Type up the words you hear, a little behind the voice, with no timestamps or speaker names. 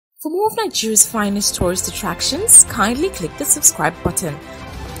For more of Nigeria's finest tourist attractions, kindly click the subscribe button.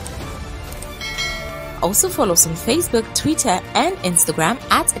 Also follow us on Facebook, Twitter, and Instagram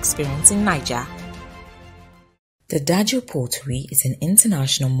at Experiencing Naija. The Dajo Pottery is an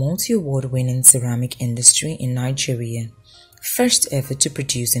international multi-award-winning ceramic industry in Nigeria. First ever to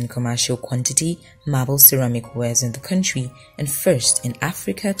produce in commercial quantity marble ceramic wares in the country and first in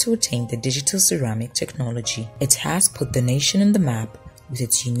Africa to attain the digital ceramic technology. It has put the nation on the map with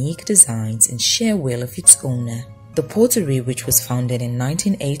its unique designs and sheer will of its owner. The pottery, which was founded in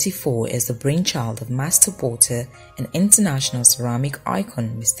 1984, is the brainchild of master potter and international ceramic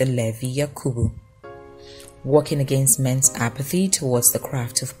icon Mr. Levi Yakubu. Working against men's apathy towards the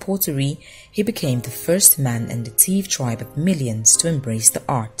craft of pottery, he became the first man in the thief tribe of millions to embrace the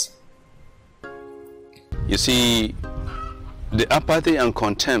art. You see, the apathy and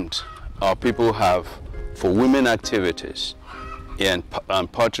contempt our people have for women activities, and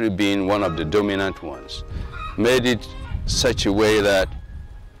pottery being one of the dominant ones, made it such a way that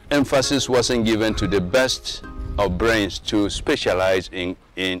emphasis wasn't given to the best of brains to specialize in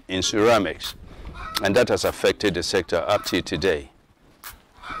ceramics. And that has affected the sector up to today.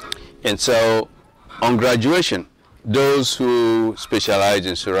 And so, on graduation, those who specialize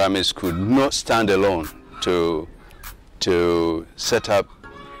in ceramics could not stand alone to set up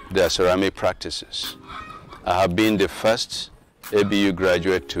their ceramic practices. I have been the first ABU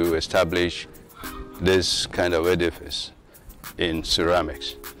graduate to establish this kind of edifice in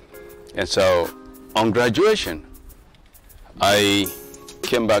ceramics. And so, on graduation, I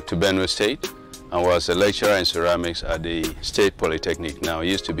came back to Benue State and was a lecturer in ceramics at the State Polytechnic, now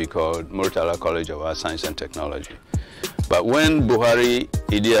used to be called Murtala College of Art, Science and Technology. But when Buhari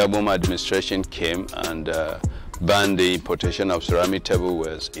Idi Abum administration came and banned the importation of ceramic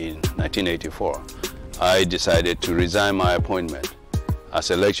tableware in 1984, I decided to resign my appointment as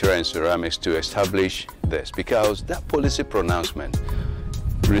a lecturer in ceramics to establish this, because that policy pronouncement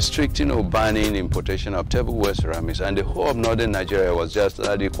restricting or banning importation of tableware ceramics and the whole of northern Nigeria was just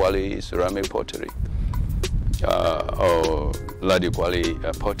Ladikwali ceramic pottery or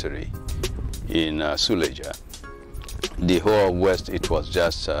Ladikwali pottery in Suleja. The whole of west, it was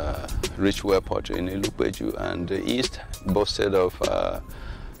just Richware pottery in Ilupeju, and the east boasted of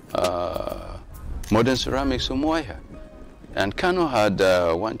modern ceramics Umuahia. And Kano had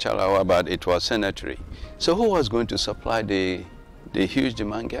one chalawa, but it was sanitary. So who was going to supply the huge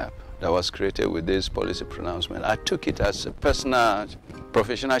demand gap that was created with this policy pronouncement? I took it as a personal,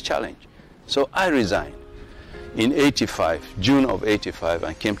 professional challenge. So I resigned in June of 85,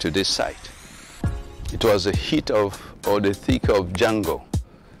 and came to this site. It was the heat of, or the thick of Django.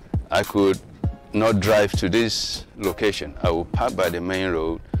 I could not drive to this location. I would park by the main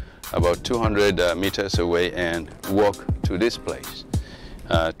road about 200 meters away and walk to this place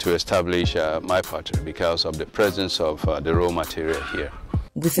to establish my pottery because of the presence of the raw material here.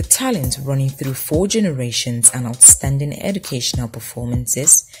 With a talent running through 4 generations and outstanding educational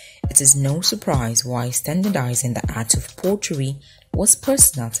performances, it is no surprise why standardizing the art of pottery was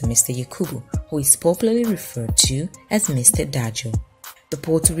personal to Mr. Yakubu, who is popularly referred to as Mr. Dajo. The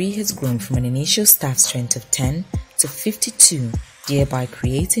pottery has grown from an initial staff strength of 10 to 52, thereby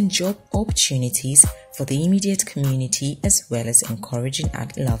creating job opportunities for the immediate community as well as encouraging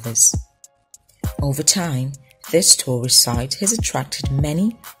art lovers. Over time, this tourist site has attracted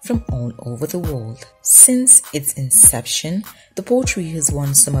many from all over the world. Since its inception, the pottery has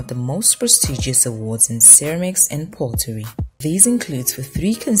won some of the most prestigious awards in ceramics and pottery. These include for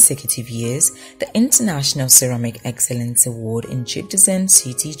 3 consecutive years the International Ceramic Excellence Award in Jingdezhen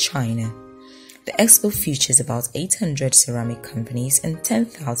City, China. The expo features about 800 ceramic companies and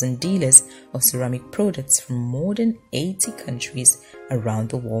 10,000 dealers of ceramic products from more than 80 countries around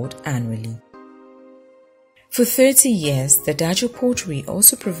the world annually. For 30 years, the Dajo Pottery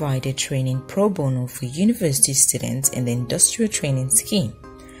also provided training pro bono for university students in the industrial training scheme,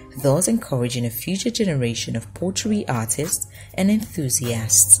 thus encouraging a future generation of pottery artists and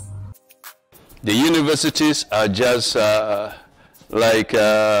enthusiasts. The universities are just like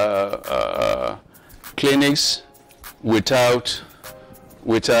clinics without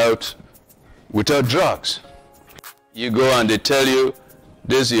drugs. You go and they tell you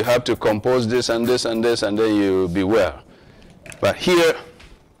this, you have to compose this and this and this, and then you'll be well. But here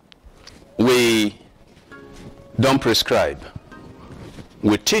we don't prescribe.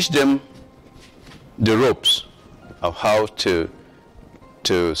 We teach them the ropes of how to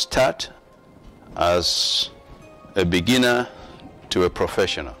start as a beginner to a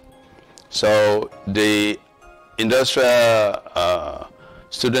professional. So the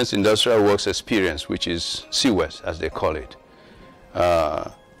students' industrial works experience, which is CWES as they call it,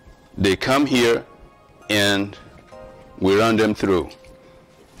 They come here and we run them through.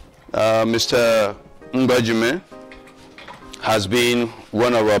 Mr. Mbajume has been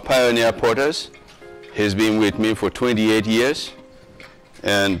one of our pioneer potters. He's been with me for 28 years,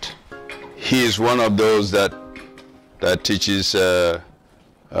 and he is one of those that teaches all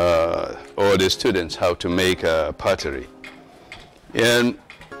the students how to make pottery. And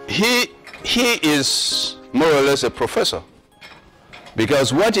he is more or less a professor,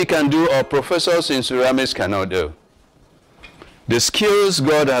 because what he can do, our professors in ceramics cannot do. The skills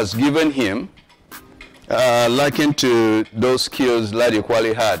God has given him, likened to those skills Lady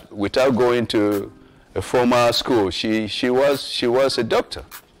Kwali had without going to a formal school. She was a doctor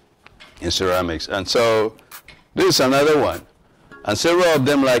in ceramics, and so this is another one. And several of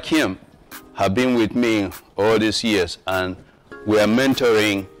them like him have been with me all these years, and we are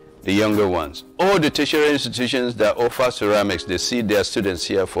mentoring the younger ones. All the tertiary institutions that offer ceramics, they see their students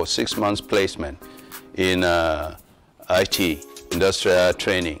here for 6 months placement in IT, industrial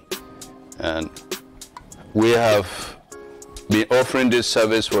training. And we have been offering this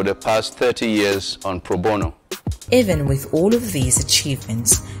service for the past 30 years on pro bono. Even with all of these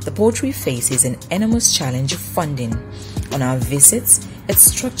achievements, the pottery faces an enormous challenge of funding. On our visits, its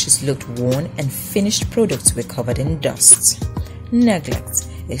structures looked worn and finished products were covered in dust. Neglect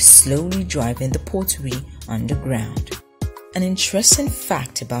is slowly driving the pottery underground. An interesting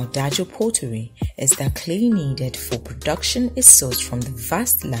fact about Dajo pottery is that clay needed for production is sourced from the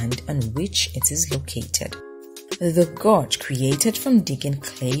vast land on which it is located. The gorge created from digging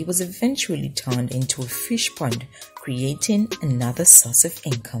clay was eventually turned into a fish pond, creating another source of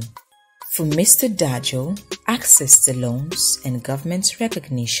income. For Mr. Dajo, access to loans and government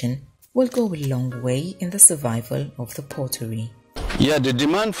recognition will go a long way in the survival of the pottery. Yeah, the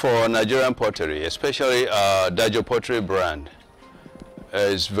demand for Nigerian pottery, especially Dajo pottery brand,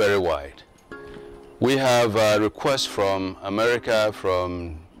 is very wide. We have requests from America,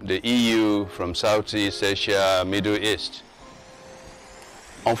 from the EU, from Southeast Asia, Middle East.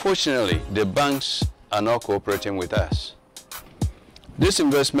 Unfortunately, the banks are not cooperating with us. This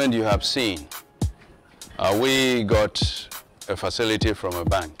investment you have seen, we got a facility from a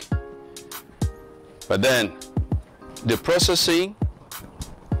bank. But then the processing,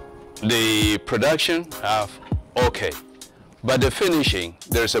 the production have okay. But the finishing,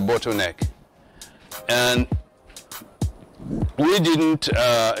 there's a bottleneck. And we didn't,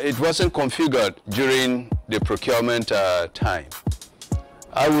 it wasn't configured during the procurement time.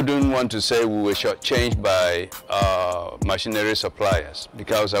 I wouldn't want to say we were shortchanged by machinery suppliers,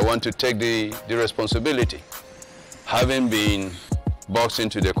 because I want to take the responsibility, having been boxed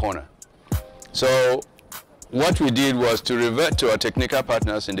into the corner. So what we did was to revert to our technical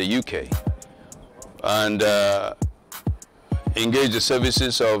partners in the UK and engage the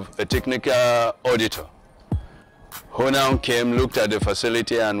services of a technical auditor who now came, looked at the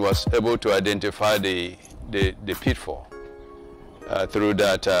facility and was able to identify the pitfall through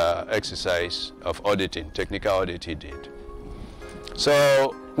that exercise of auditing, technical audit he did.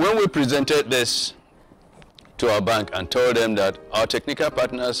 So when we presented this to our bank and told them that our technical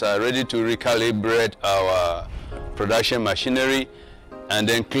partners are ready to recalibrate our production machinery and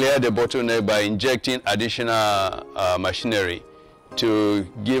then clear the bottleneck by injecting additional machinery to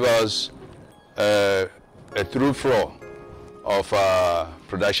give us a through flow of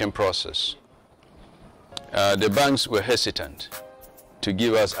production process. The banks were hesitant to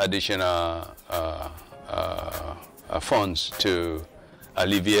give us additional funds to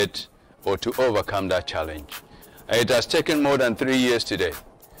alleviate or to overcome that challenge. It has taken more than 3 years today,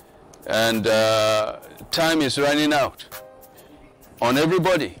 and time is running out on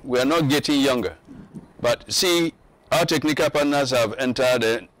everybody. We are not getting younger. But see, our technical partners have entered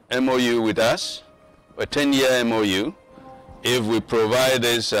an MOU with us, a 10-year MOU. If we provide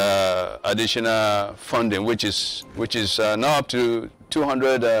this additional funding, which is now up to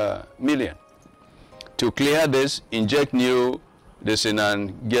 200 million, to clear this, inject new this in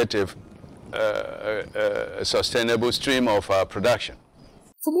and get a sustainable stream of production.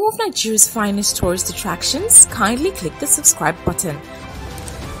 For more of Nigeria's finest tourist attractions, kindly click the subscribe button.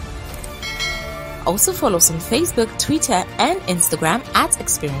 Also follow us on Facebook, Twitter, and Instagram at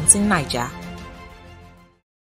Experiencing Naija.